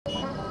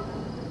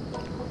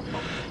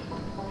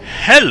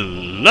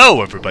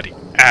Hello everybody,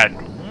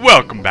 and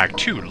welcome back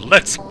to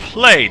Let's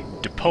Play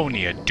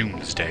Deponia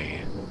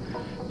Doomsday.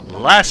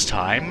 Last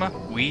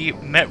time, we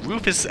met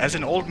Rufus as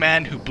an old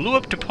man who blew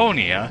up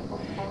Deponia.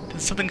 Then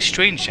something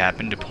strange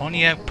happened,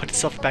 Deponia put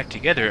itself back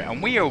together,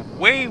 and we are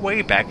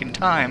way back in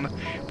time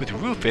with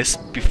Rufus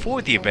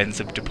before the events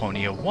of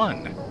Deponia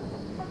 1.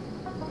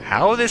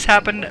 How this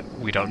happened,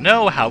 we don't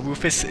know. How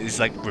Rufus is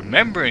like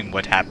remembering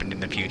what happened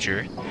in the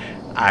future,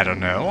 I don't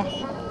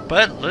know.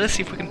 But let us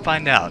see if we can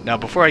find out. Now,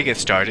 before I get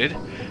started,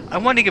 I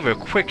want to give a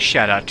quick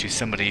shout out to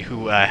somebody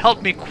who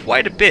helped me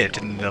quite a bit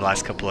in the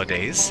last couple of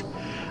days.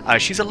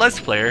 She's a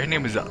Let's Player. Her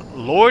name is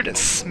Lord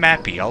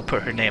Smappy. I'll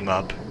put her name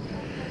up.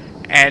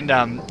 And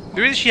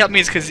the reason she helped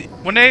me is because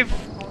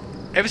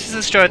ever since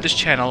I started this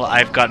channel,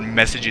 I've gotten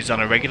messages on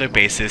a regular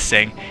basis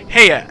saying,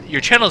 "Hey,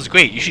 your channel is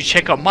great. You should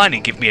check out mine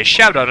and give me a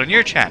shout out on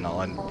your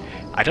channel." And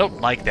I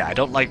don't like that. I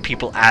don't like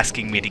people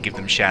asking me to give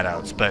them shout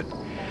outs. But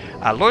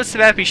Lord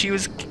Smappy, she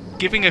was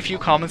giving a few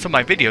comments on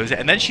my videos,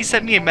 and then she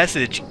sent me a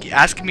message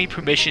asking me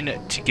permission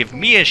to give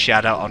me a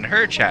shout out on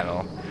her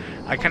channel.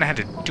 I kind of had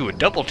to do a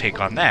double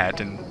take on that,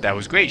 and that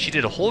was great. She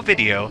did a whole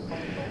video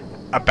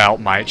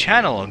about my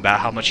channel and about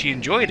how much she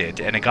enjoyed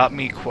it, and it got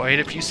me quite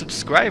a few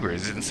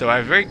subscribers, and so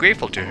I'm very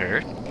grateful to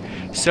her.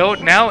 So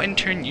now in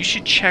turn, you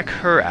should check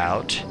her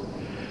out.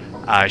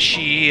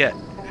 She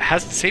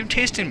has the same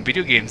taste in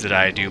video games that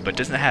I do, but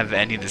doesn't have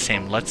any of the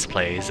same Let's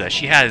Plays.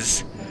 She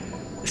has,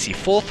 let's see,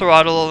 Full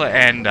Throttle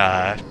and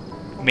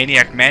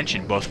Maniac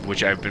Mansion, both of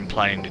which I've been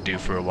planning to do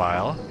for a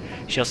while.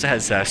 She also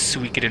has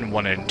Suikoden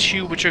 1 and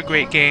 2, which are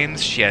great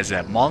games. She has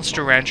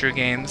Monster Rancher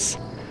games.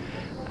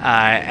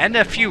 And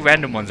a few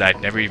random ones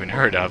I'd never even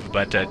heard of,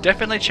 but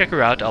definitely check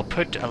her out. I'll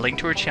put a link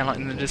to her channel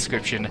in the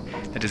description.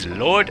 That is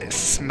Lord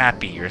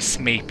Smappy, or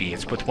Smapy.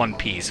 It's with one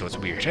P, so it's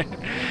weird.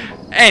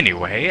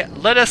 Anyway,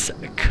 let us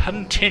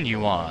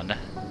continue on.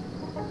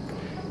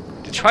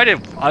 To try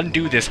to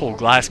undo this whole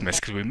glass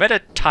mess, because we met a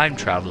time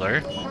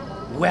traveler.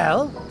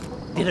 Well,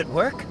 did it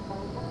work?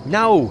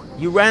 No,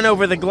 you ran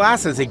over the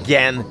glasses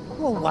again.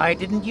 Well, why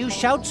didn't you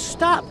shout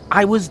stop?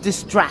 I was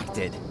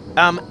distracted.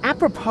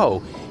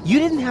 Apropos, you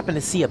didn't happen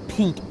to see a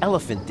pink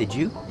elephant, did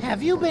you?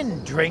 Have you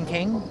been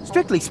drinking?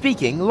 Strictly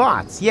speaking,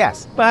 lots,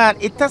 yes.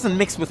 But it doesn't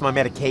mix with my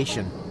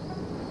medication.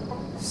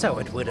 So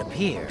it would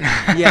appear.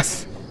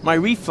 Yes, my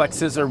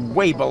reflexes are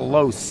way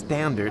below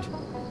standard.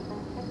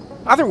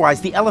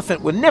 Otherwise, the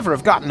elephant would never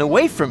have gotten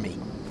away from me.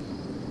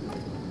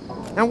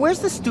 Now, where's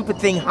the stupid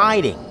thing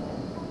hiding?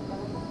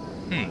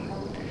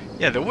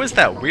 Yeah, there was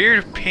that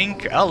weird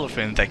pink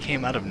elephant that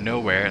came out of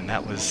nowhere, and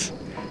that was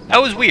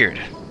weird.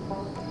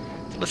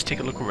 So let's take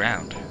a look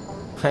around.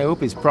 I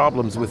hope his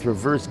problems with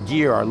reverse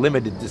gear are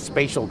limited to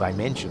spatial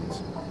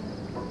dimensions.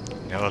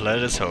 No, let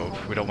us hope.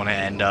 We don't want to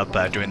end up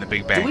during the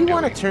Big Bang. Do we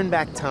want to turn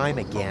back time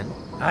again?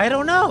 I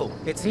don't know.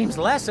 It seems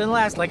less and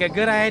less like a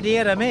good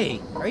idea to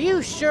me. Are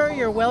you sure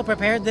you're well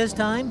prepared this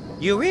time?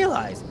 You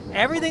realize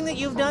everything that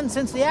you've done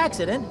since the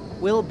accident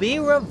will be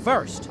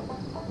reversed.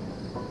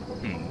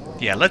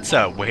 Yeah, let's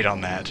wait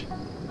on that.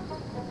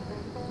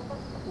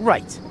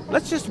 Right.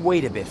 Let's just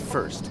wait a bit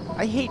first.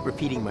 I hate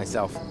repeating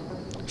myself.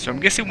 So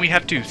I'm guessing we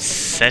have to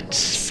set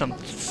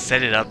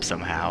it up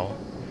somehow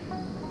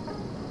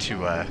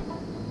to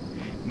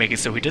make it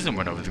so he doesn't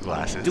run over the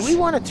glasses. Do we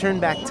want to turn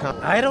back time?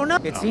 I don't know.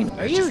 It seems.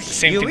 Are you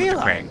same thing with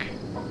the crank?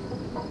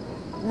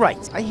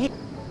 Right. I hate.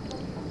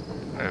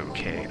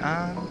 Okay.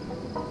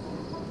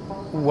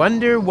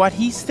 Wonder what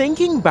he's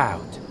thinking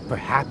about.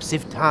 Perhaps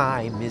if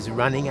time is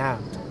running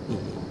out.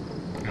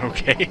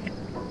 Okay.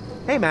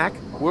 Hey, Mac.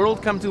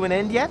 World come to an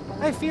end yet?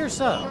 I fear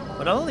so,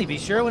 but I'll only be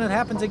sure when it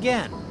happens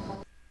again.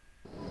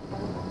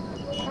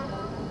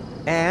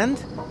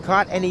 And?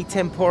 Caught any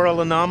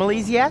temporal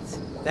anomalies yet?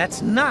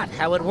 That's not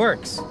how it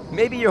works.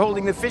 Maybe you're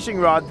holding the fishing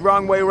rod the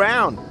wrong way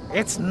round.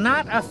 It's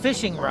not a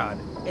fishing rod.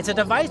 It's a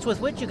device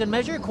with which you can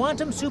measure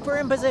quantum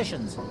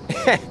superimpositions.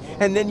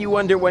 And then you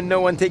wonder when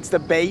no one takes the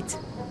bait?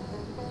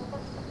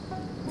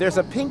 There's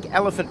a pink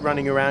elephant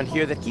running around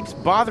here that keeps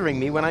bothering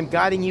me when I'm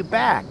guiding you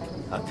back.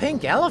 A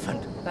pink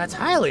elephant? That's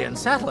highly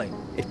unsettling.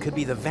 It could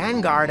be the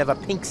vanguard of a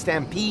pink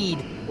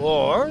stampede.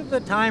 Or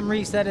the time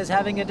reset is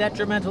having a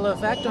detrimental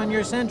effect on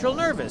your central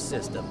nervous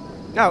system.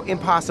 No,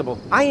 impossible.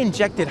 I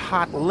injected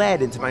hot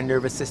lead into my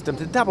nervous system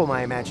to double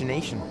my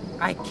imagination.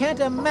 I can't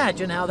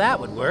imagine how that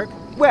would work.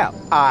 Well,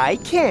 I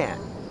can.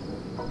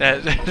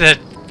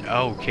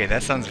 Okay,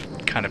 that sounds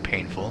kind of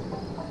painful.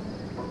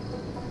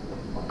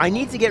 I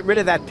need to get rid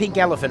of that pink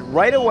elephant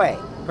right away.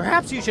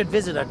 Perhaps you should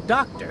visit a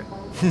doctor.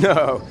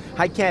 No,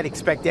 I can't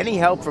expect any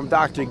help from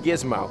Dr.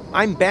 Gizmo.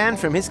 I'm banned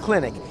from his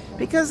clinic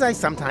because I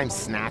sometimes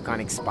snack on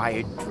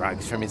expired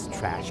drugs from his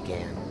trash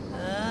can.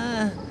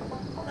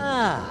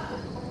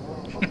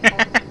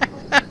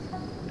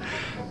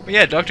 Well,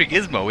 yeah, Dr.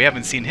 Gizmo, we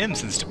haven't seen him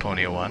since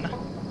Deponia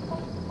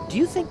 1. Do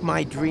you think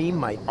my dream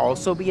might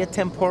also be a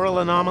temporal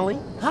anomaly?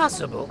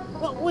 Possible.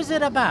 What was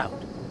it about?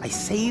 I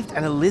saved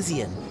an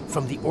Elysian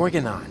from the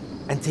Organon,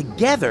 and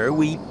together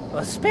we...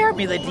 Well, spare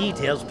me the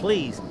details,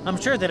 please. I'm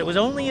sure that it was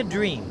only a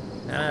dream.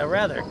 A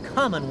rather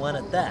common one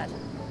at that.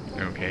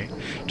 Okay.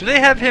 Do they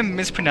have him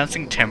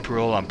mispronouncing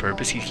temporal on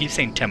purpose? He keeps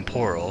saying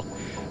temporal.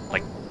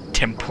 Like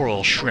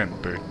temporal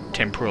shrimp or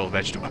temporal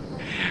vegetable.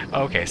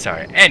 Okay,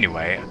 sorry.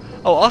 Anyway.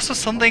 Oh, also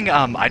something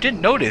I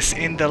didn't notice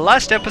in the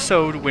last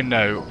episode when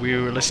we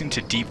were listening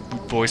to deep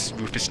voice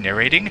Rufus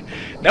narrating.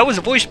 That was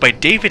voiced by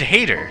David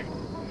Hayter.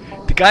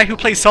 The guy who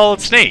plays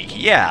Solid Snake.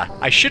 Yeah,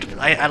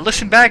 I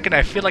listened back and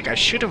I feel like I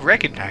should have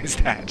recognized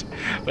that.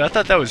 But I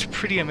thought that was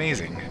pretty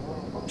amazing.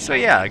 So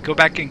yeah, go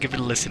back and give it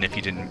a listen if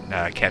you didn't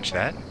catch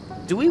that.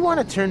 Do we want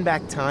to turn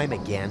back time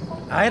again?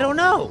 I don't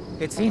know.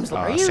 It seems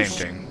like Same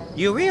thing.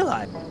 You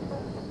realize.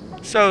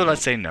 So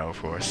let's say no, of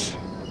course.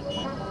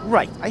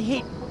 Right, I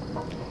hate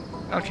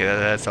Okay,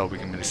 that's all we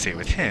can really say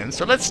with him.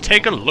 So let's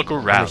take a look a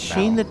around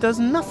machine now. that does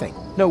nothing.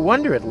 No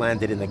wonder it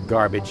landed in the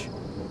garbage.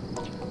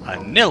 A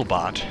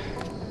nilbot.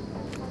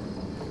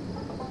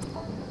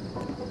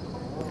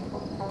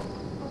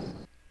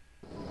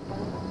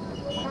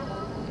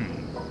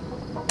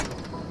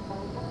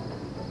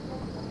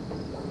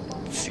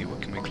 Let's see, what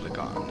can we click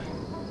on?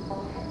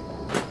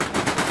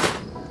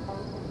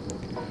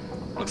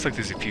 Looks like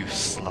there's a few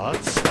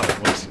slots.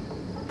 Oh, whoops.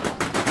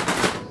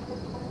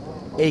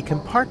 A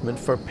compartment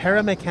for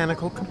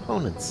paramechanical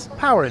components,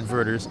 power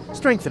inverters,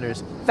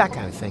 strengtheners, that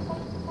kind of thing.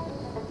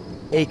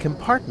 A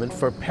compartment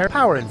for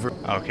power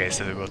inverters. Okay,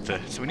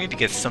 so we need to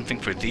get something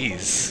for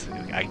these,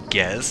 I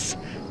guess.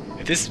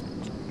 If this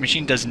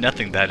machine does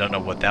nothing, then I don't know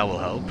what that will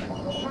help.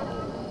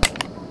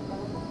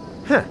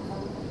 Huh.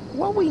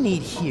 What we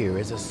need here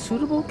is a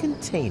suitable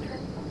container.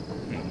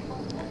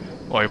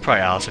 Well, we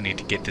probably also need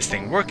to get this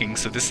thing working,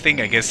 so this thing,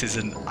 I guess, is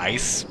an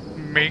ice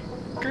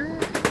maker?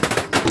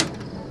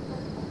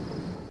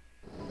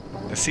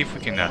 Let's see if we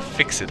can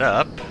fix it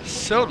up.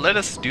 So let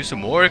us do some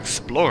more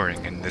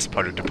exploring in this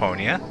part of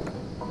Deponia.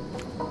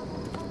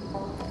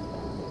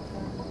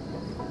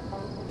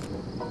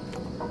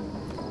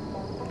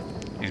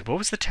 What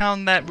was the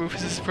town that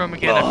Rufus is from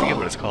again? I forget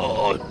what it's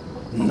called. Oh,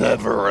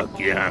 never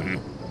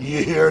again.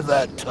 You hear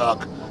that,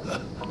 Tuck?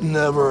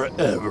 Never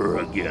ever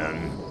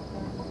again.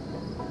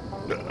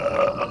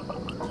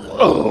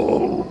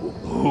 Oh,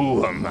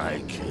 who am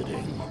I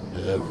kidding?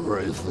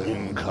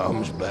 Everything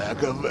comes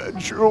back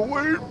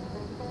eventually.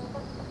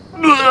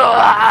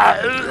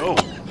 Oh.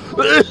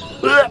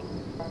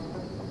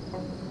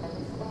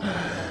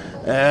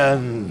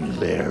 And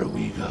there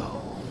we go.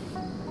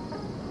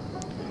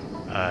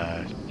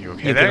 You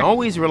okay You there? can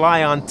always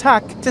rely on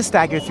Tuck to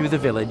stagger through the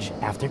village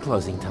after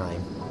closing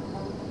time.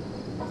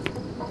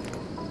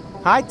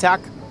 Hi,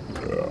 Tuck.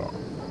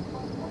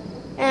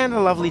 And a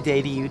lovely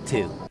day to you,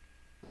 too.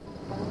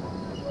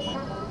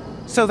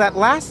 So that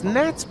last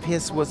gnat's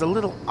piss was a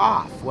little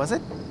off, was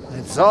it?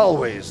 It's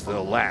always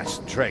the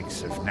last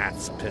dregs of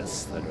gnat's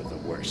piss that are the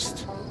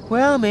worst.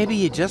 Well, maybe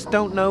you just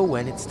don't know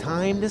when it's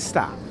time to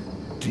stop.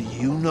 Do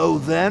you know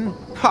then?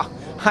 Ha!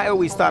 I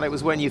always thought it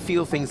was when you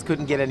feel things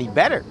couldn't get any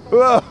better.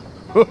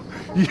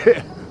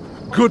 Yeah,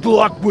 good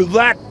luck with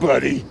that,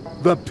 buddy.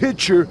 The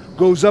pitcher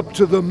goes up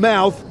to the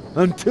mouth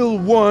until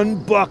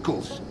one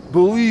buckles.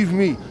 Believe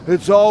me,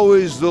 it's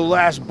always the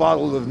last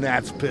bottle of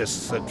gnat's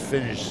piss that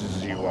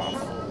finishes you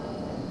off.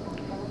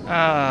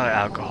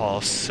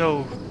 Alcohol,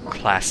 so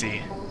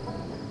classy.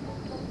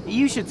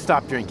 You should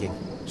stop drinking.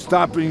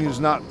 Stopping is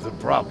not the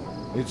problem.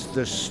 It's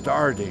the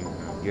starting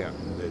again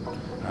that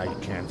I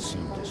can't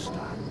seem to stop.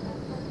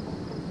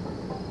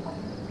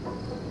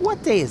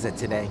 What day is it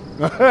today?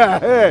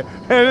 And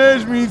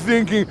there's me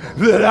thinking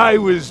that I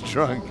was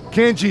drunk.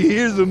 Can't you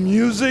hear the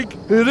music?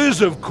 It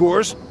is, of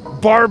course,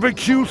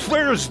 Barbecue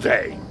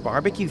Thursday.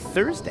 Barbecue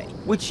Thursday?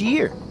 Which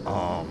year?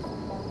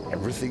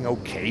 Everything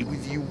okay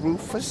with you,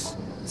 Rufus?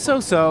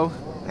 So.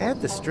 I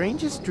had the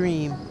strangest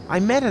dream. I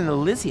met an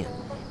Elysian,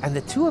 and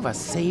the two of us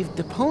saved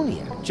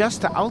Deponia, just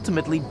to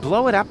ultimately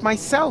blow it up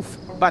myself.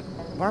 But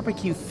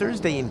Barbecue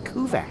Thursday in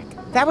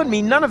Kuvaq, that would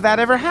mean none of that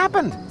ever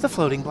happened. The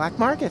floating black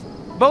market.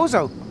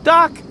 Bozo,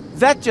 Doc,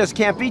 that just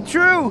can't be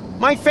true.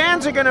 My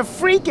fans are gonna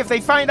freak if they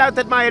find out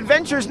that my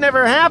adventures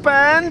never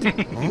happened.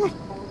 Huh?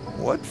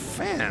 What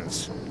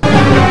fans?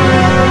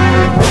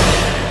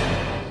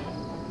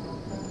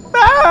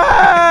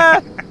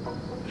 Ah!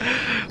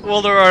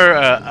 Well, there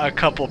are a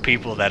couple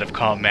people that have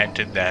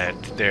commented that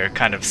they're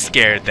kind of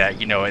scared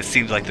that, it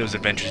seems like those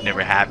adventures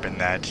never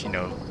happened, that,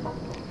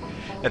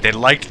 that they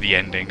liked the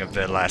ending of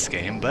the last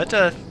game, but,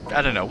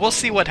 I don't know. We'll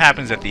see what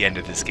happens at the end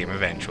of this game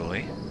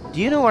eventually. Do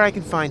you know where I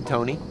can find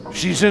Tony?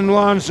 She's in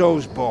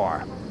Lonzo's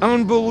bar.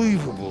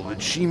 Unbelievable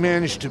that she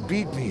managed to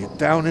beat me at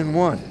Down in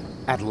One.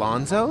 At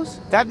Lonzo's?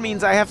 That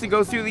means I have to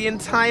go through the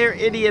entire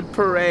idiot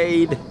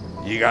parade.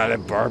 You got a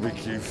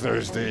Barbecue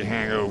Thursday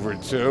hangover,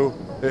 too?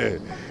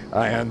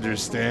 I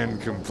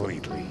understand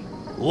completely.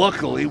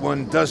 Luckily,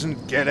 one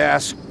doesn't get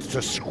asked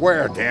to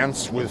square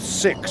dance with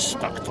 6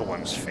 stuck to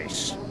one's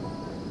face.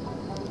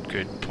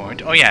 Good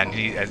point. Oh yeah, and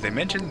as they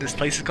mentioned, this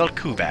place is called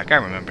Kuvaq. I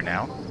remember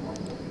now.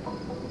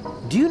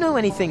 Do you know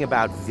anything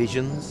about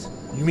visions?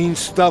 You mean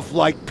stuff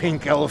like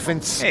pink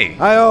elephants? Hey.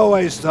 I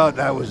always thought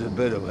that was a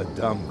bit of a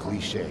dumb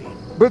cliche.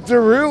 But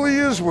there really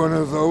is one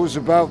of those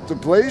about the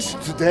place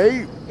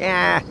today.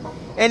 Yeah,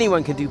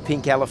 anyone can do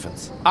pink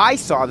elephants. I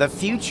saw the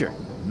future.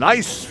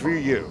 Nice for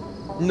you.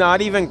 Not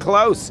even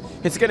close.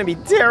 It's gonna be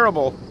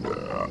terrible.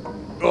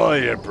 Oh,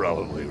 you're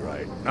probably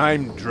right.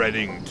 I'm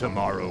dreading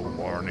tomorrow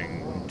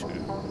morning,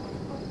 too.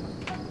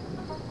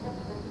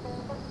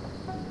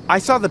 I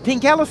saw the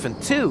pink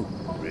elephant, too.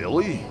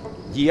 Really?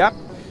 Yep,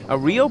 a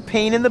real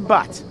pain in the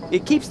butt.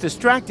 It keeps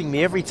distracting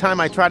me every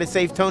time I try to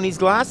save Tony's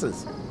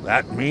glasses.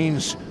 That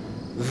means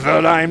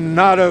that I'm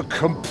not a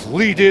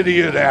complete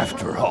idiot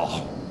after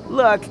all.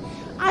 Look,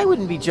 I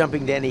wouldn't be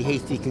jumping to any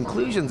hasty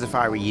conclusions if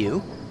I were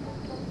you.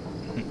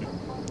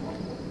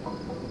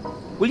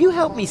 Will you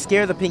help me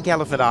scare the pink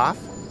elephant off?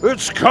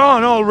 It's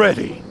gone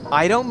already.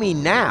 I don't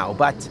mean now,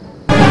 but...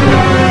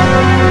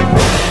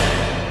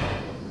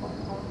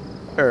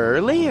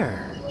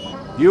 earlier.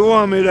 You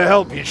want me to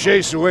help you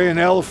chase away an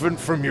elephant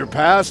from your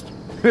past?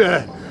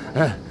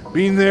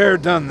 Been there,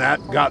 done that,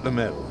 got the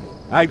medal.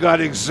 I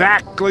got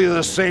exactly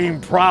the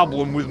same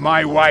problem with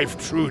my wife,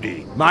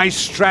 Trudy. My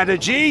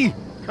strategy?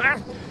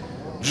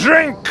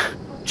 Drink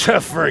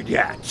to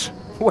forget.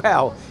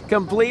 Well,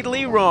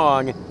 completely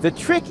wrong. The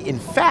trick, in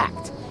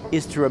fact,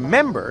 is to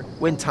remember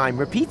when time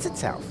repeats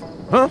itself.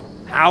 Huh?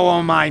 How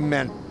am I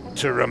meant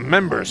to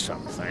remember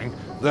something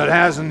that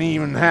hasn't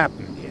even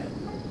happened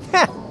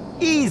yet?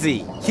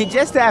 Easy. You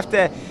just have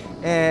to,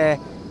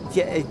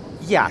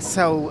 yeah,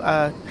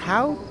 so,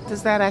 how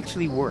does that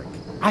actually work?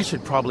 I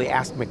should probably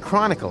ask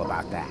McChronicle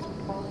about that.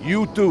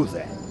 You do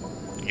that.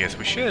 Yes,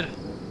 we should.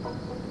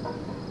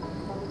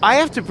 I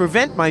have to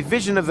prevent my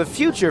vision of the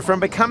future from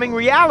becoming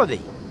reality.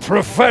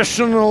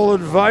 Professional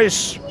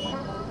advice?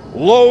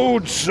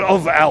 Loads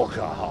of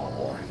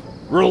alcohol.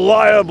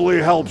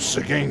 Reliably helps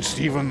against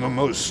even the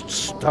most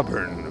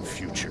stubborn of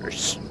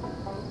futures.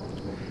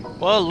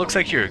 Well, it looks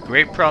like you're a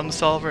great problem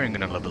solver and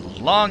gonna live a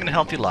long and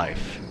healthy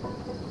life.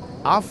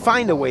 I'll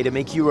find a way to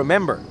make you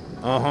remember.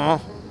 Uh-huh.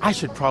 I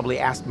should probably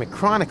ask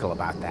McChronicle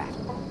about that.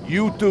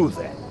 You do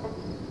that.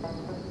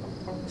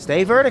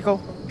 Stay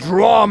vertical.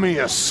 Draw me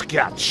a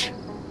sketch.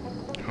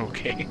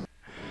 Okay.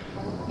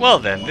 Well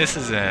then, this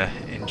is an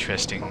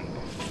interesting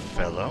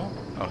fellow.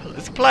 Oh,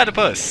 it's a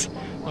platypus.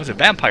 Oh, it's a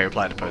vampire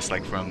platypus,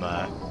 like from,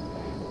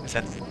 is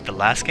that the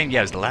last game? Yeah,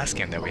 it was the last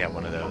game that we had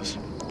one of those.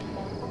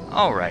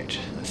 Alright,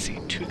 let's see,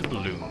 to the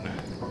balloon.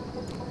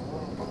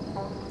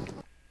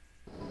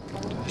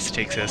 This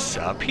takes us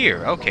up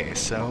here. Okay,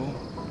 so,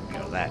 we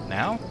know that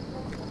now.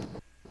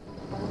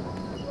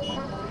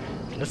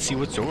 Let's see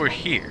what's over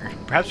here.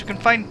 Perhaps we can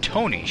find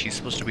Tony. She's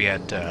supposed to be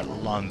at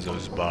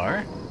Alonzo's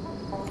bar.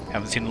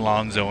 Haven't seen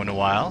Alonzo in a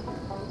while.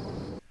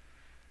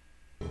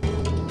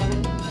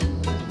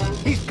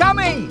 He's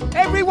coming!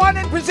 Everyone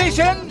in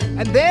position!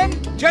 And then,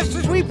 just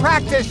as we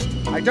practiced,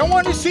 I don't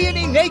want to see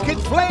any naked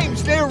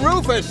flames near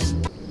Rufus.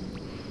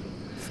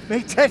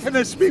 May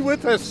Tephanus be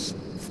with us.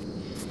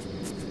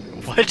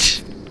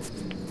 What?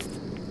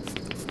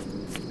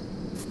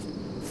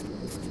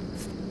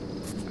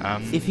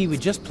 If he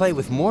would just play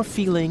with more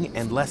feeling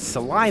and less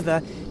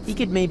saliva, he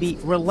could maybe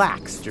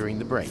relax during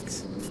the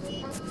breaks.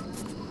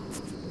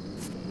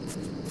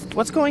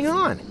 What's going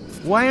on?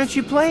 Why aren't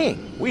you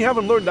playing? We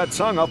haven't learned that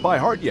song up by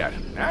heart yet,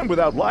 and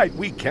without light,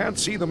 we can't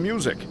see the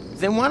music.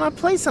 Then why not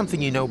play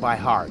something you know by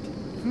heart?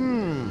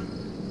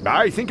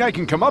 I think I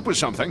can come up with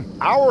something.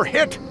 Our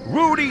hit,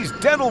 Rudy's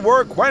Dental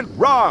Work Went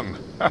Wrong.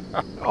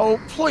 Oh,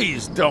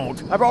 please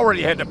don't. I've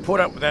already had to put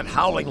up with that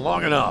howling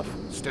long enough.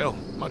 Still,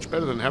 much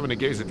better than having to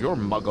gaze at your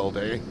mug all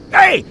day.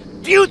 Hey!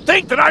 Do you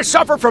think that I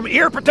suffer from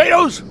ear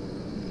potatoes?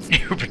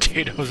 Ear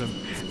potatoes,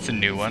 it's a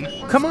new one.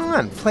 Come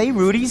on, play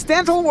Rudy's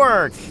Dental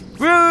Work!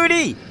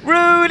 Rudy!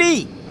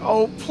 Rudy!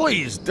 Oh,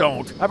 please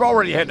don't. I've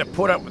already had to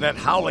put up with that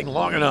howling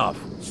long enough.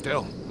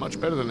 Still, much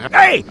better than having...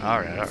 Hey!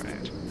 Alright,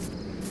 alright.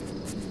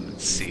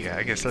 Let's see,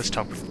 I guess let's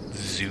talk with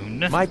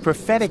Zune. My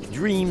prophetic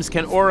dreams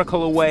can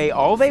oracle away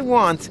all they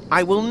want.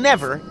 I will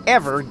never,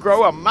 ever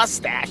grow a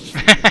mustache.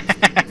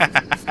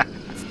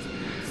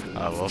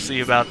 We'll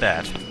see about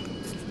that.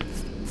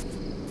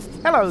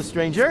 Hello,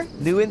 stranger.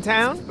 New in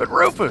town? But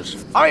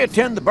Rufus, I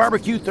attend the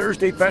Barbecue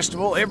Thursday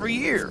Festival every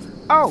year.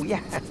 Oh,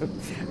 yeah.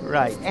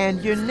 Right.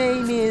 And your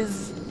name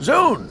is?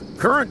 Zune,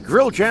 current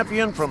grill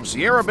champion from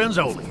Sierra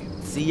Benzoli.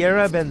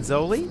 Sierra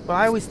Benzoli? Well,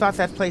 I always thought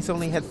that place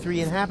only had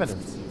 3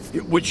 inhabitants.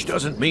 Which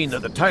doesn't mean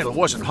that the title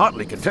wasn't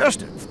hotly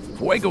contested.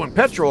 Fuego and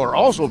Petro are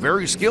also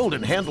very skilled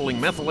in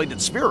handling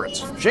methylated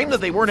spirits. Shame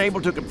that they weren't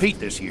able to compete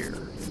this year.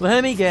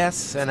 Let me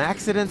guess. An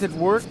accident at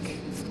work?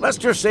 Let's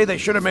just say they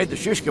should have made the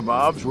shish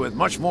kebabs with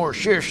much more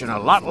shish and a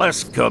lot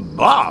less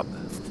kebab.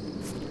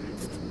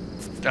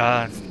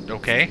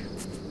 Okay.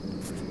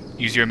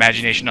 Use your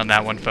imagination on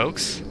that one,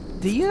 folks.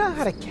 Do you know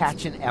how to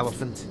catch an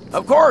elephant?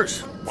 Of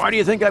course. Why do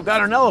you think I've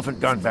got an elephant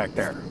gun back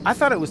there? I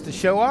thought it was to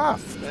show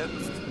off.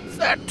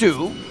 That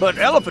too, but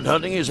elephant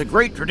hunting is a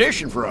great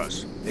tradition for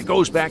us. It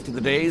goes back to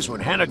the days when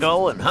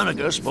Hanagal and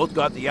Hunagus both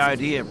got the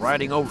idea of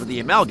riding over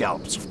the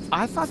Amalgalps.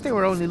 I thought they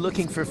were only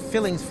looking for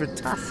fillings for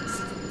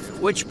tusks.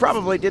 which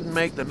probably didn't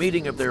make the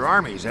meeting of their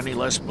armies any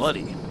less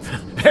bloody.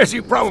 As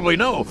you probably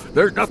know,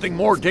 there's nothing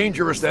more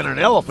dangerous than an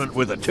elephant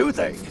with a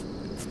toothache.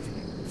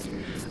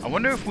 I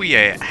wonder if we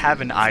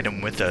have an item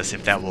with us,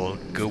 if that will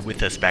go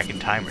with us back in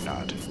time or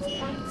not.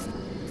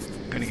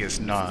 Gonna guess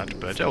not,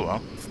 but oh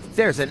well.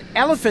 There's an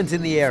elephant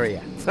in the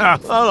area.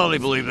 I'll only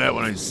believe that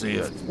when I see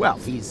it. Well,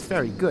 he's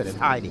very good at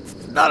hiding.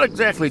 Not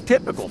exactly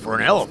typical for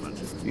an elephant.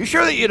 You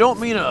sure that you don't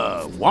mean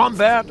a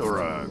wombat or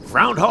a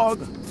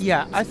groundhog?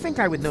 Yeah, I think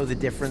I would know the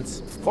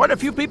difference. Quite a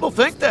few people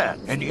think that,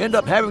 and you end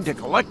up having to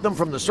collect them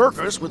from the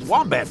circus with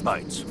wombat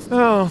bites.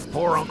 Oh,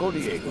 Poor Uncle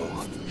Diego.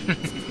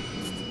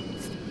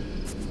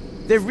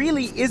 there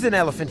really is an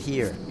elephant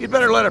here. You'd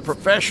better let a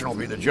professional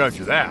be the judge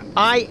of that.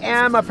 I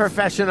am a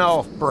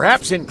professional.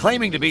 Perhaps in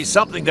claiming to be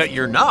something that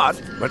you're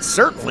not, but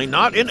certainly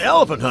not in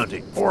elephant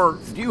hunting. Or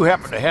do you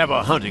happen to have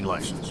a hunting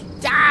license?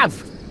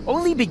 Dav!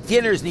 Only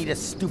beginners need a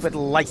stupid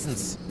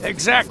license.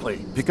 Exactly,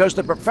 because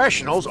the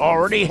professionals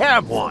already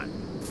have one.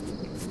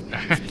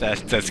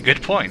 That's a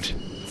good point.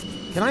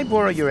 Can I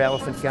borrow your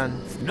elephant gun?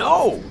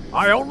 No,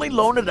 I only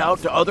loan it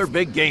out to other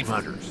big game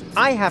hunters.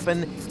 I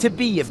happen to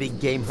be a big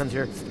game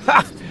hunter.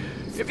 Ha!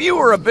 If you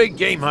were a big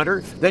game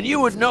hunter, then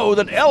you would know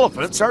that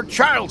elephants are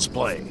child's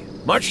play.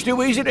 Much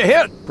too easy to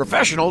hit.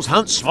 Professionals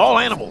hunt small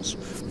animals.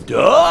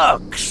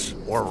 Ducks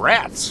or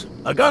rats.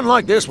 A gun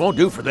like this won't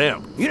do for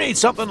them. You need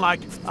something like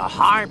a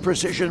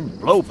high-precision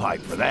blowpipe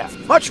for that.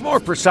 Much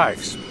more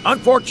precise.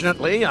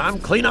 Unfortunately, I'm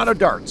clean out of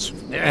darts,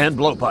 and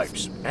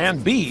blowpipes,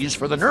 and bees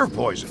for the nerve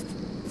poison.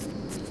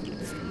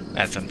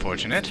 That's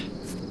unfortunate.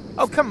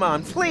 Oh, come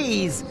on,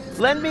 please.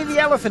 Lend me the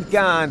elephant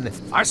gun.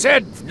 I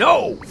said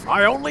no.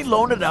 I only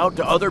loan it out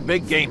to other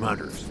big game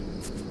hunters.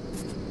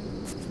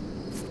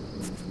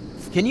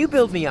 Can you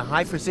build me a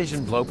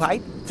high-precision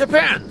blowpipe?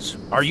 Depends.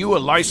 Are you a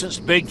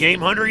licensed big game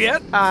hunter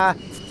yet?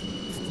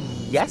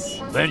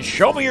 Yes? Then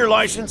show me your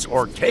license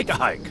or take a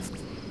hike.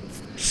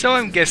 So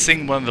I'm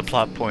guessing one of the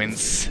plot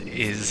points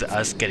is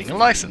us getting a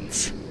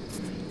license.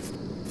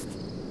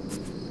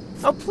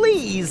 Oh,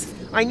 please.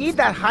 I need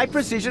that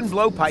high-precision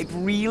blowpipe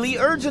really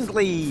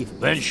urgently.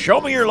 Then show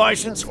me your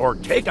license or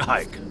take a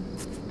hike.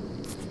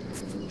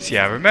 So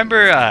yeah,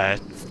 remember,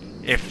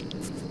 if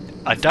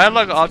a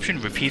dialogue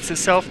option repeats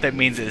itself, that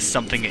means it's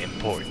something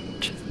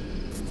important.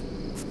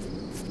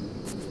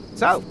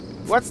 So,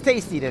 what's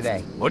tasty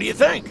today? What do you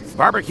think?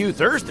 Barbecue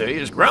Thursday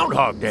is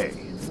Groundhog Day.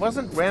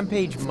 Wasn't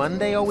Rampage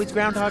Monday always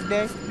Groundhog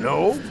Day?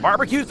 No,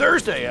 Barbecue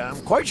Thursday, I'm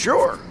quite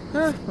sure.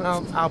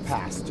 Well, I'll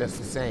pass just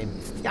the same.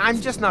 I'm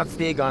just not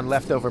big on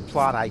leftover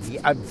plot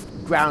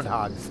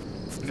groundhogs.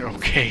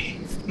 Okay.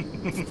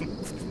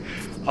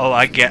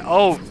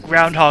 Oh,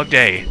 Groundhog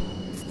Day.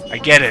 I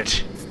get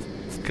it.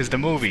 Because the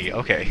movie,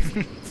 okay.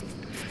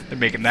 They're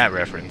making that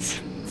reference.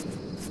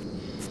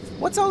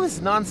 What's all this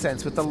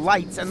nonsense with the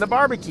lights and the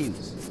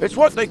barbecues? It's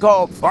what they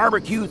call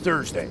Barbecue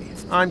Thursday.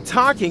 I'm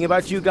talking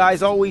about you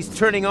guys always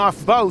turning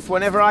off both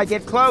whenever I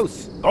get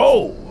close.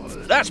 Oh,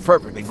 that's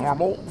perfectly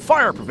normal.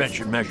 Fire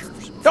prevention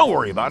measures. Don't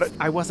worry about it.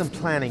 I wasn't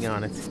planning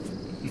on it.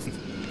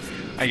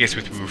 I guess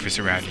with Rufus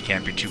around, you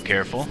can't be too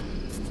careful.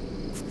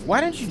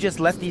 Why don't you just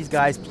let these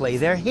guys play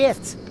their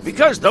hit?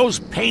 Because those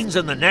pains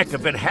in the neck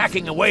have been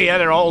hacking away at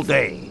it all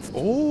day.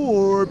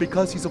 Or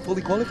because he's a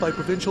fully qualified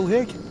provincial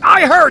hick.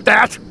 I heard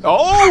that!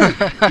 Oh,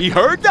 he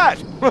heard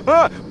that!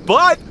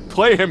 But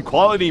play him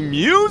quality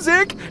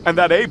music, and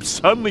that ape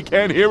suddenly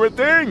can't hear a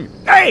thing.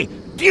 Hey,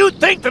 do you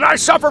think that I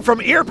suffer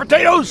from ear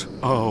potatoes?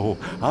 Oh,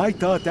 I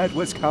thought that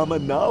was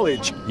common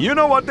knowledge. You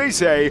know what they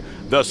say,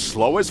 the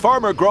slowest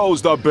farmer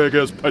grows the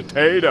biggest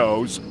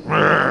potatoes.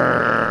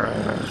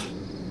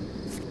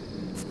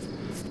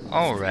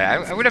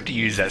 Alright, I would have to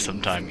use that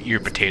sometime. Ear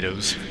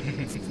potatoes.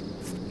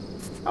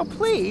 Oh,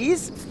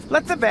 please.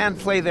 Let the band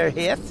play their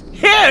hit.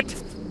 Hit?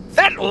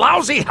 That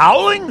lousy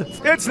howling?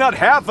 It's not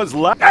half as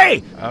loud.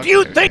 Hey, Okay, do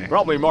you think...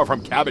 Probably more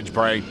from cabbage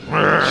brain.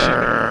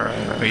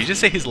 Wait, you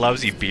just say his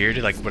lousy beard,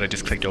 like what I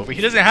just clicked over?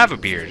 He doesn't have a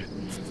beard.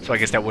 So I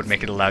guess that would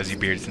make it a lousy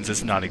beard since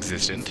it's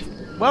non-existent.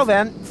 Well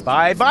then,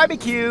 bye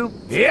barbecue.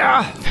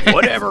 Yeah,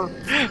 whatever.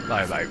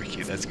 Bye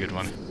barbecue, that's a good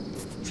one.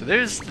 So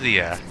there's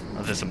the, oh,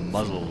 there's a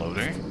muzzle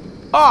loader.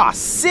 Aw,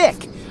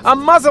 sick! A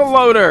muzzle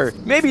loader!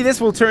 Maybe this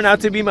will turn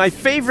out to be my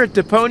favorite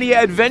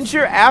Deponia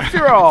adventure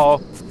after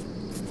all.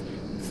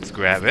 Let's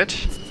grab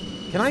it.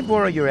 Can I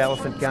borrow your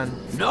elephant gun?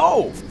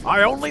 No,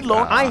 I only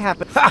loan... I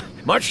happen... Ha!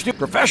 Much too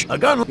professional. A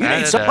gun, you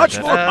need so much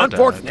more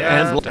unfortunate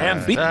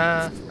and be...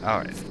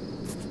 Alright.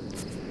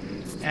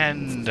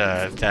 And,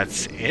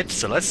 that's it,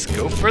 so let's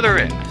go further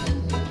in.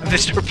 And they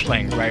start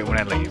playing right when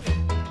I leave.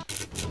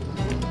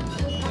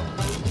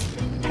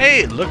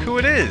 Hey, look who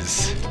it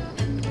is!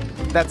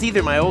 That's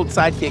either my old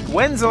sidekick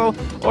Wenzel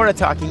or a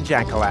talking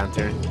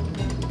jack-o'-lantern.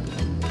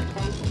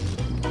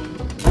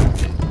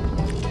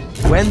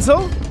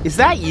 Wenzel? Is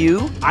that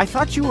you? I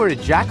thought you were a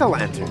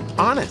jack-o'-lantern.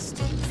 Honest.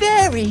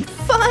 Very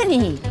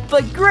funny,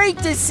 but great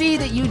to see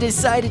that you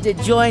decided to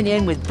join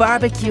in with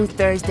Barbecue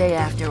Thursday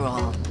after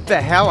all.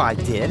 The hell I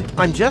did.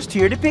 I'm just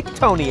here to pick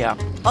Tony up.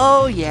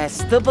 Oh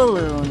yes, the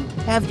balloon.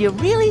 Have you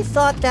really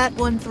thought that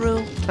one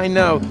through? I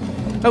know.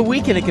 A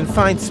week in a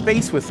confined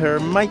space with her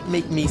might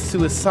make me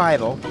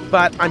suicidal,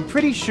 but I'm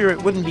pretty sure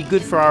it wouldn't be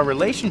good for our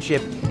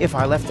relationship if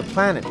I left the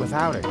planet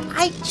without her.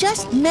 I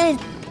just meant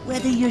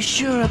whether you're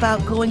sure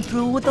about going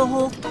through with the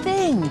whole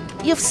thing.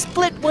 You've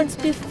split once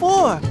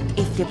before.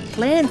 If your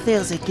plan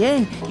fails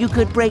again, you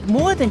could break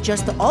more than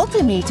just the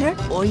altimeter,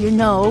 or your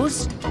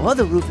nose, or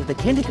the roof of the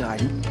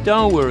kindergarten.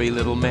 Don't worry,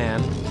 little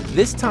man.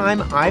 This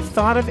time, I've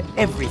thought of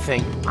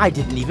everything. I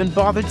didn't even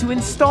bother to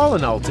install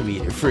an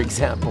altimeter, for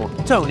example.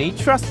 Tony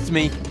trusts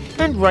me,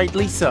 and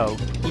rightly so.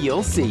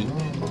 You'll see.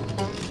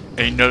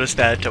 And you notice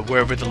that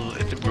wherever the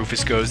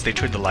Rufus goes, they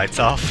turn the lights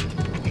off.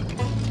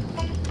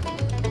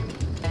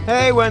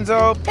 Hey,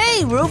 Wenzel.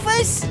 Hey,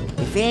 Rufus!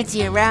 You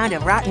fancy a round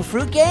of rotten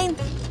fruit game?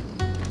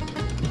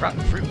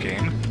 Rotten fruit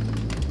game?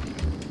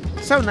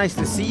 So nice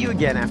to see you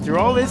again after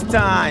all this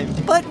time.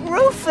 But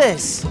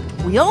Rufus,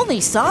 we only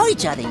saw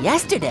each other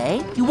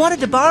yesterday. You wanted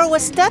to borrow a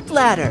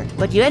stepladder,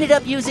 but you ended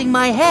up using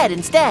my head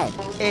instead.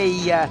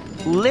 A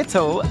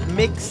little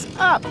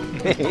mix-up.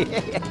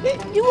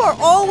 You are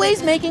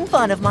always making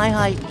fun of my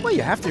height. Well,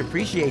 you have to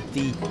appreciate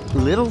the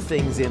little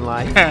things in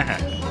life.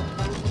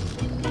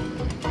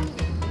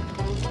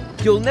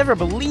 You'll never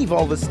believe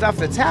all the stuff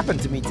that's happened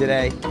to me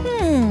today.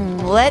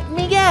 Let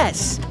me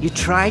guess. You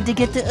tried to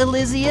get to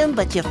Elysium,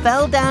 but you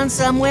fell down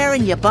somewhere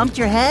and you bumped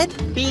your head?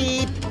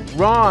 Beep.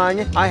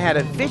 Wrong. I had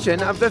a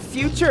vision of the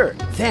future.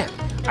 Then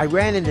I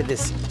ran into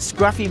this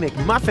scruffy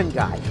McMuffin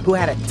guy who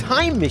had a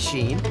time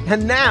machine,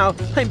 and now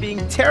I'm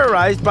being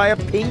terrorized by a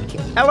pink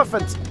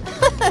elephant.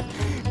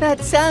 That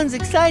sounds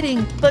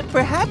exciting, but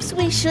perhaps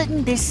we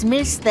shouldn't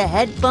dismiss the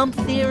head bump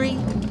theory.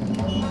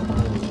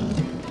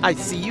 I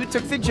see you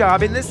took the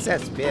job in the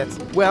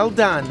cesspit. Well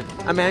done.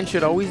 A man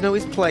should always know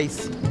his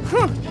place.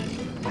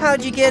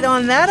 How'd you get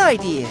on that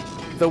idea?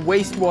 The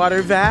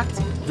wastewater vat,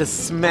 the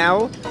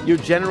smell, your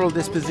general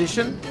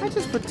disposition. I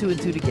just put 2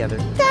 and 2 together.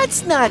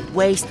 That's not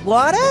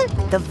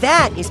wastewater. The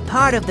vat is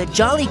part of the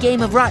jolly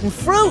game of rotten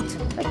fruit.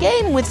 A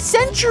game with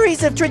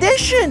centuries of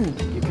tradition.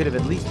 You could have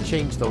at least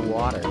changed the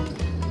water.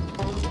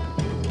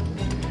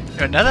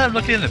 Now that I'm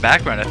looking in the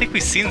background, I think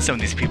we've seen some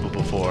of these people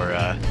before.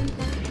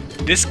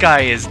 This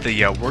guy is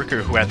the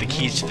worker who had the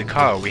keys to the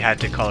car. We had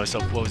to call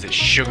herself, what was it,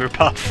 Sugar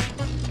Puff?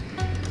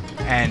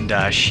 And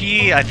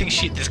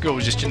this girl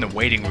was just in the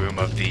waiting room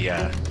of the,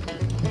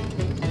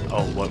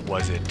 what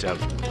was it?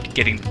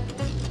 Getting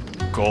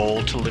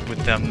gold to live with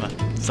them,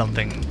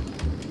 something.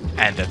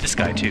 And this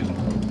guy too.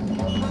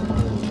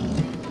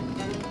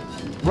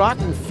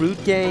 Rotten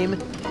fruit game?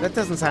 That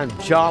doesn't sound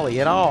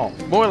jolly at all.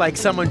 More like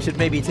someone should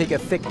maybe take a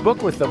thick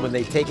book with them when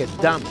they take a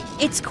dump.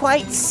 It's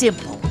quite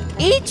simple.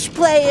 Each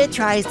player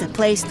tries to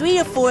place 3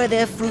 or 4 of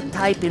their fruit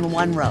type in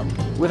one row.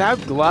 Without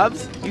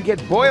gloves, you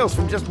get boils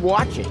from just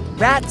watching.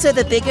 Rats are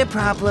the bigger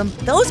problem.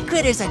 Those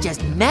critters are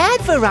just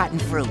mad for rotten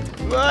fruit.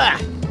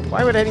 Ugh!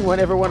 Why would anyone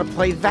ever want to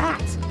play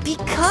that?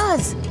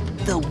 Because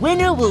the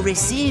winner will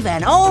receive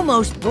an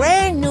almost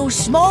brand new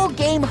small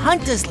game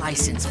hunter's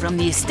license from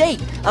the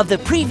estate of the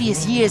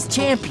previous year's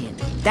champion.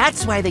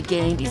 That's why the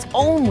game is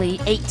only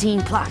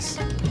 18 plus.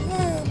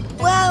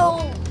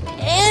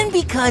 And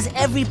because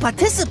every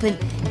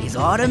participant is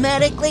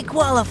automatically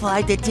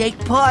qualified to take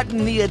part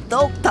in the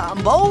adult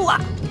tombola.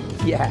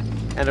 Yeah,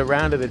 and a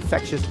round of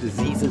infectious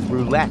diseases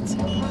roulette.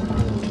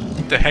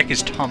 The heck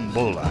is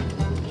tombola?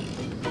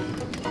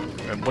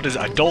 And what is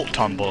adult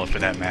tombola for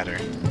that matter?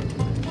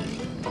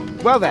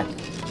 Well then,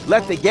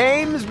 let the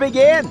games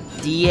begin.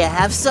 Do you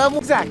have some?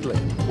 Exactly.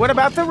 What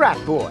about the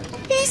rat boy?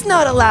 He's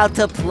not allowed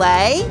to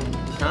play.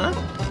 Huh?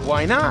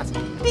 Why not?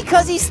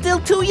 Because he's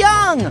still too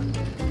young.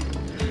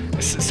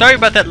 Sorry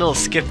about that little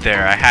skip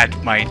there. I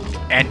had my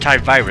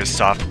antivirus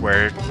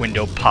software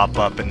window pop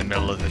up in the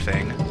middle of the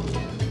thing.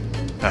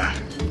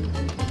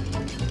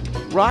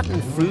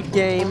 Rotten fruit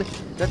game?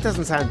 That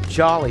doesn't sound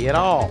jolly at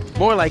all.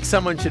 More like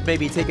someone should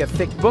maybe take a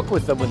thick book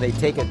with them when they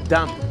take a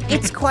dump.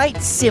 It's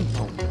quite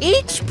simple.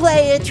 Each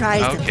player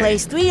tries to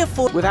place 3 or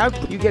 4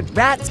 without you get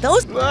rats.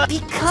 Those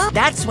because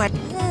that's what.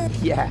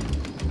 Yeah.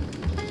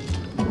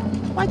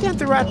 Why can't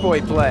the rat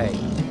boy play?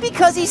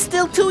 Because he's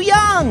still too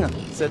young,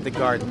 said the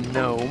garden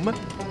gnome.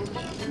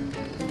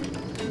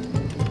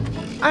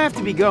 I have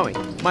to be going.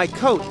 My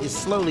coat is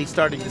slowly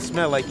starting to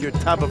smell like your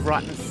tub of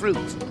rotten fruit.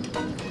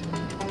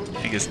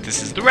 I guess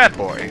this is the rat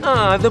boy.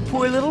 Ah, the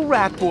poor little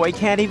rat boy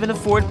can't even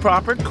afford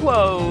proper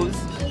clothes.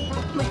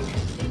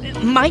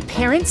 My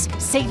parents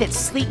say that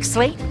Sleek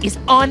Slate is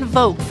en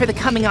vogue for the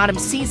coming autumn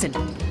season.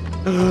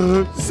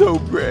 So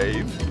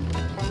brave.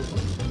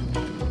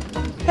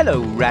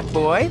 Hello, rat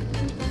boy.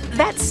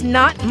 That's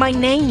not my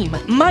name.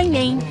 My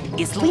name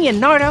is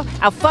Leonardo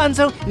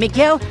Alfonso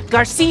Miguel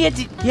Garcia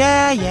de...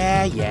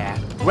 Yeah.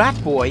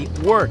 Rat boy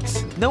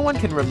works. No one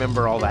can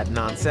remember all that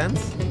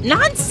nonsense.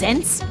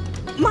 Nonsense?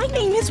 My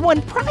name has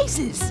won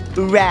prizes.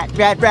 Rat.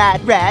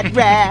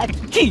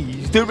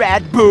 He's the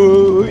rat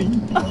boy.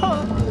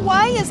 Oh,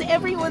 why is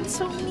everyone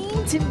so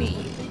mean to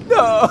me?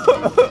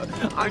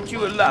 Aren't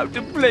you allowed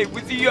to play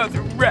with the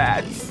other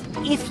rats?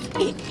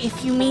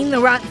 If you mean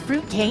the rotten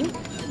fruit game,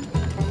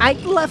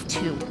 I'd love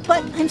to,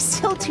 but I'm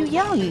still too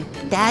young.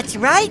 That's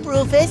right,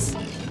 Rufus.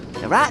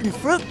 The rotten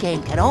fruit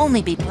game can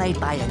only be played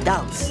by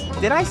adults.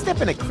 Did I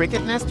step in a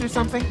cricket nest or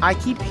something? I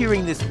keep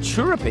hearing this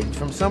chirruping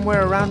from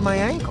somewhere around my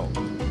ankle.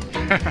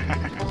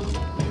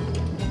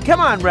 Come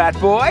on, rat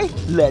boy.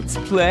 Let's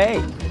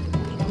play.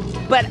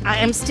 But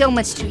I'm still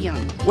much too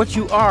young. What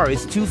you are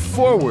is too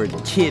forward,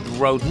 kid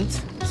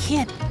rodent.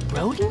 Kid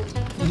rodent?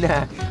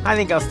 Nah, I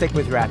think I'll stick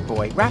with rat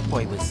boy. Rat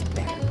boy was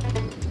better.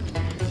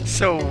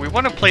 So, we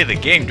want to play the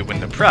game to win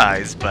the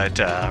prize, but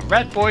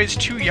Rat Boy's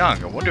too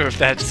young. I wonder if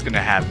that's going to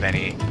have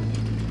any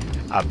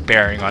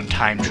bearing on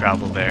time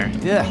travel there.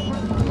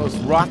 Ugh, most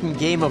rotten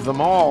game of them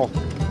all.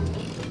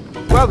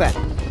 Well then,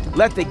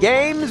 let the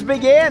games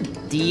begin.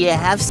 Do you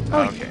have...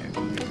 Okay.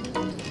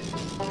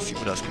 Let's see,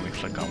 what else can we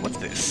click on? What's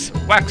this?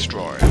 Wax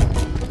drawer.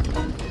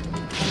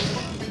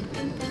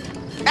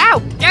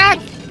 Ow!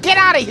 Ah, get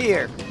out of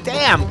here!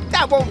 Damn,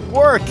 that won't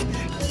work.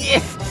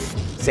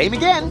 Same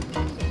again.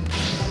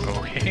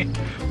 Okay.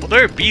 Well,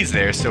 there are bees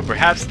there, so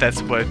perhaps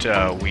that's what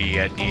we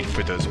need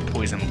for those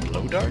poison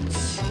blow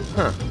darts?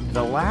 Huh.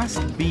 The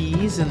last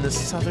bees in the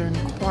southern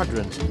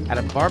quadrant at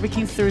a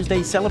Barbecue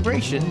Thursday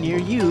celebration near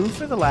you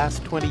for the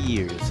last 20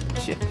 years.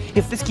 Shit.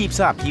 If this keeps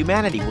up,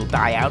 humanity will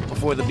die out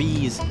before the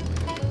bees.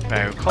 If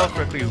I recall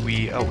correctly,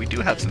 we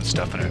do have some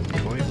stuff in our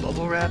inventory.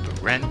 Bubble wrap,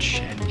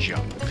 wrench, and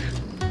junk.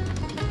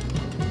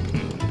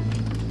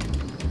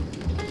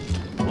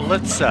 Well,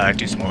 let's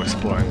do some more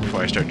exploring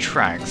before I start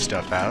trying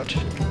stuff out.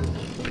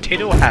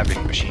 Potato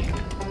halving machine.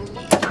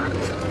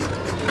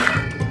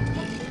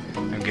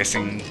 I'm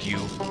guessing you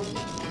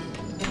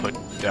put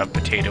the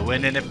potato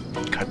in and it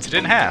cuts it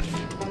in half.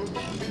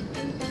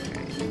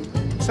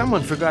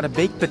 Someone forgot a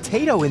baked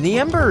potato in the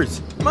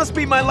embers. Must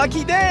be my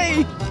lucky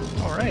day.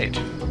 Alright.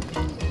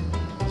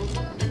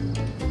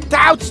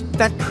 Ouch!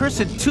 That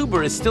cursed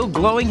tuber is still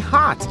glowing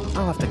hot.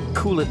 I'll have to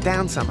cool it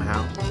down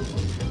somehow.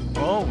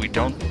 Well, we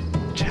don't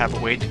have a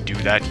way to do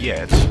that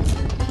yet.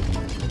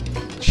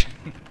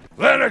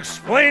 Then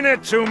explain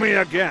it to me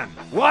again.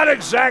 What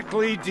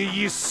exactly do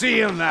you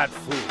see in that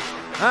food?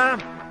 Huh?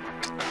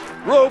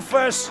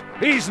 Rufus,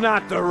 he's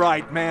not the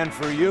right man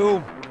for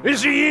you.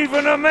 Is he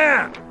even a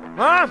man?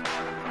 Huh?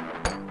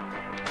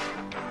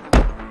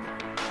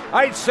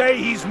 I'd say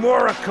he's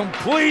more a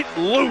complete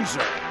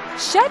loser.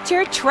 Shut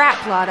your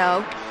trap,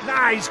 Lotto.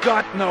 Nah, he's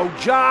got no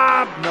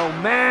job, no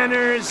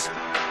manners.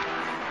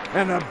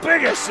 And the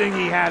biggest thing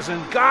he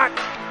hasn't got,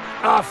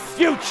 a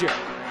future.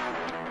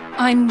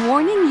 I'm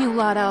warning you,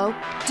 Lotto.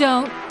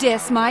 Don't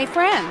diss my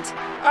friend.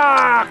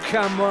 Ah,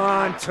 come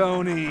on,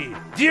 Tony.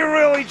 Do you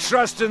really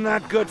trust in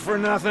that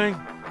good-for-nothing?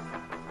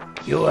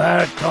 You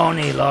heard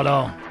Tony,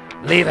 Lotto.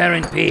 Leave her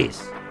in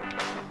peace.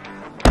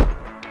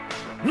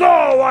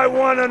 No, I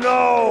want to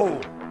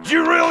know. Do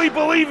you really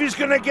believe he's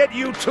gonna get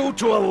you two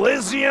to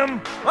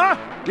Elysium? Huh?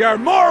 You're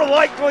more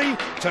likely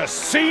to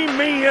see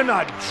me in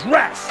a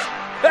dress.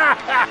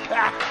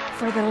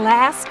 For the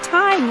last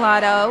time,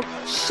 Lotto,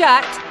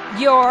 shut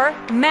your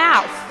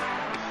mouth.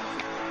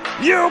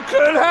 You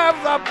could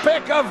have the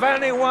pick of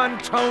anyone,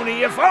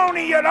 Tony. If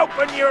only you'd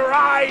open your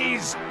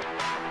eyes,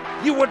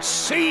 you would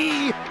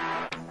see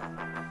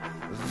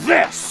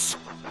this.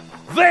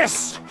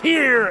 This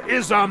here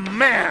is a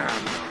man.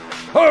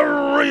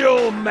 A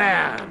real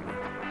man.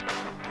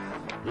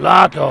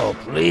 Lotto,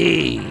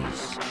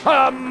 please.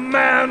 A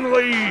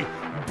manly,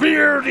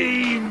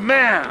 beardy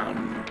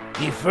man.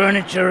 The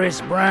furniture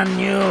is brand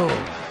new.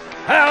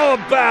 How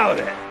about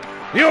it?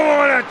 You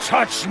wanna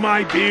touch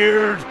my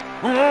beard?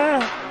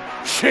 Huh?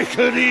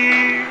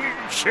 Chickadee,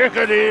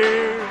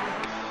 chickadee.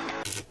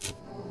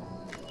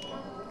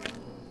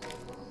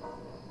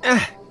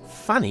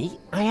 Funny,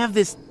 I have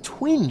this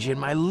twinge in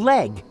my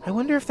leg. I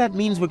wonder if that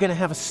means we're gonna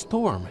have a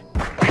storm.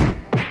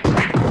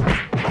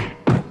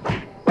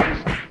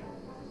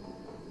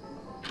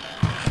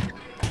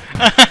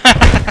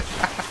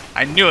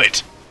 I knew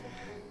it!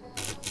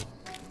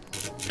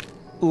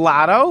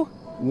 Lotto,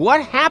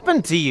 what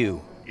happened to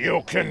you?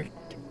 You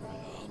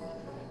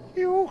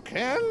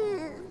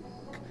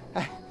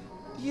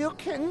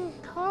can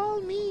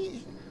call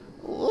me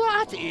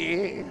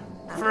Lottie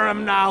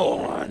from now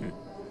on.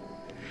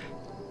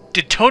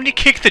 Did Tony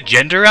kick the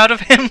gender out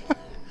of him?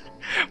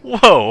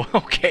 Whoa,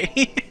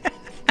 okay.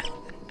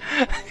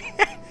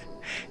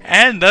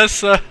 And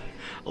thus,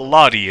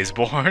 Lottie is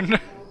born.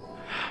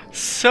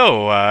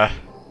 So,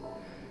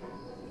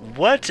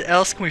 what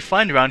else can we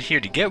find around here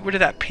to get rid of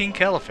that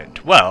pink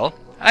elephant? Well,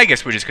 I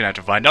guess we're just gonna have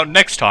to find out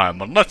next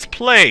time on Let's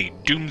Play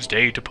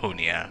Doomsday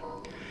Deponia.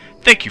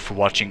 Thank you for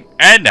watching,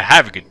 and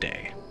have a good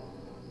day.